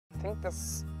think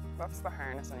that's the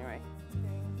harness anyway.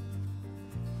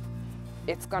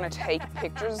 It's going to take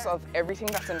pictures of everything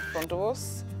that's in front of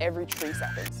us every 3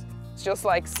 seconds. It's just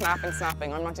like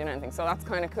snapping. I'm not doing anything, so that's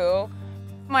kind of cool.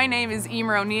 My name is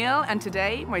Emer O'Neill, and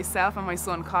today myself and my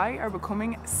son Kai are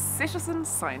becoming citizen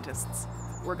scientists.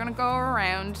 We're going to go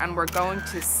around and we're going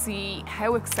to see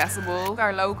how accessible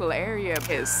our local area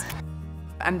is.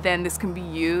 And then this can be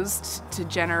used to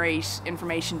generate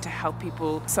information to help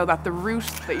people so that the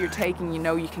route that you're taking, you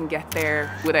know you can get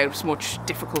there without much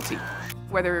difficulty.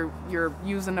 Whether you're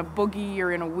using a buggy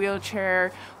or in a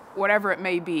wheelchair, whatever it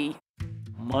may be.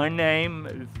 My name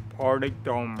is Patrick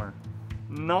Domer.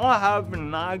 Not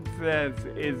having access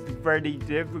is very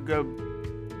difficult.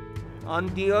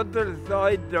 On the other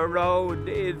side of the road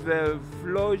is a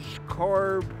flush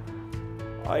curb.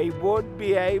 I would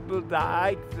be able to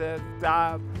access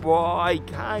that, but I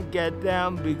can't get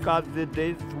down because of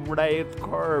this raised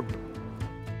curb.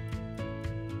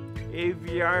 If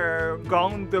you're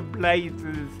going to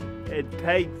places, it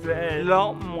takes a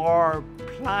lot more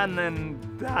planning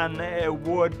than it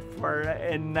would for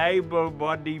an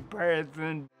able-bodied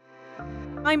person.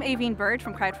 I'm Aveen Bird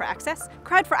from Crowd4Access.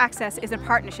 Crowd4Access is a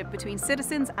partnership between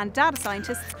citizens and data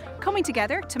scientists coming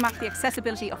together to map the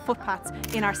accessibility of footpaths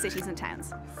in our cities and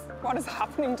towns. What is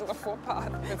happening to the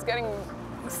footpath? It's getting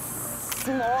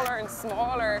smaller and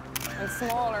smaller and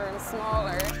smaller and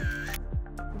smaller.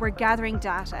 We're gathering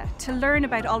data to learn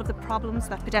about all of the problems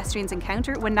that pedestrians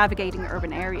encounter when navigating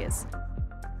urban areas.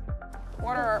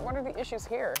 What are the issues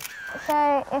here?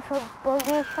 So if a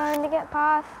buggy is trying to get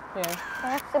past, they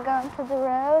have to go into the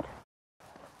road.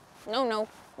 No,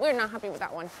 we're not happy with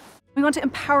that one. We want to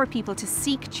empower people to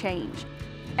seek change.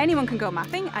 Anyone can go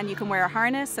mapping, and you can wear a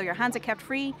harness so your hands are kept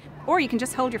free, or you can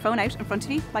just hold your phone out in front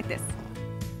of you like this.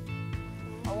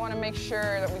 I want to make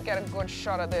sure that we get a good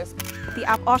shot of this. The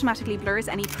app automatically blurs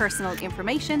any personal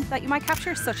information that you might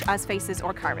capture, such as faces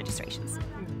or car registrations.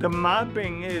 The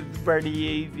mapping is very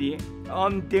easy.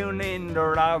 I'm doing it in the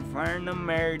Rathfarnham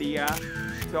area,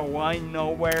 so I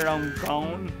know where I'm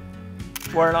going.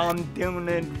 But I'm doing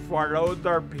it for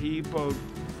other people,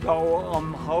 so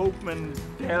I'm hoping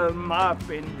they'll map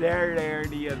in their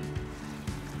areas.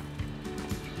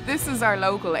 This is our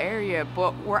local area,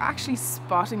 but we're actually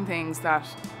spotting things that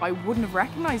I wouldn't have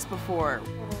recognised before.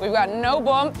 We've got no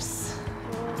bumps,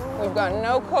 we've got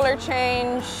no colour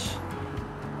change,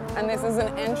 and this is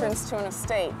an entrance to an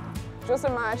estate. Just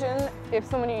imagine if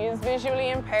somebody is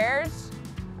visually impaired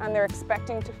and they're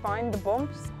expecting to find the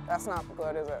bumps. That's not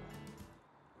good, is it?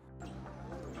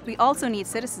 We also need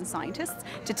citizen scientists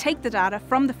to take the data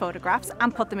from the photographs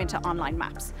and put them into online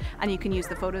maps. And you can use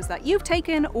the photos that you've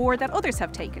taken or that others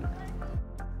have taken.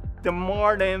 The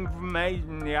more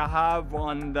information you have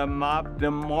on the map,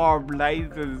 the more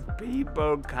places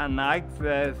people can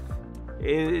access.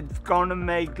 It's going to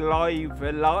make life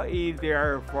a lot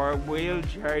easier for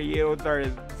wheelchair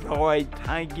users, so I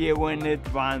thank you in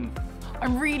advance.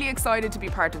 I'm really excited to be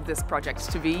part of this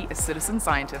project, to be a citizen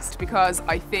scientist, because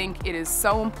I think it is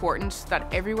so important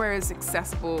that everywhere is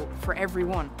accessible for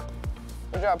everyone.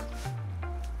 Good job.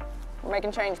 We're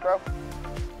making change, bro.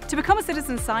 To become a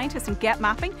citizen scientist and get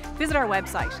mapping, visit our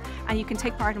website, and you can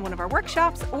take part in one of our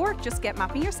workshops or just get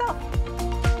mapping yourself.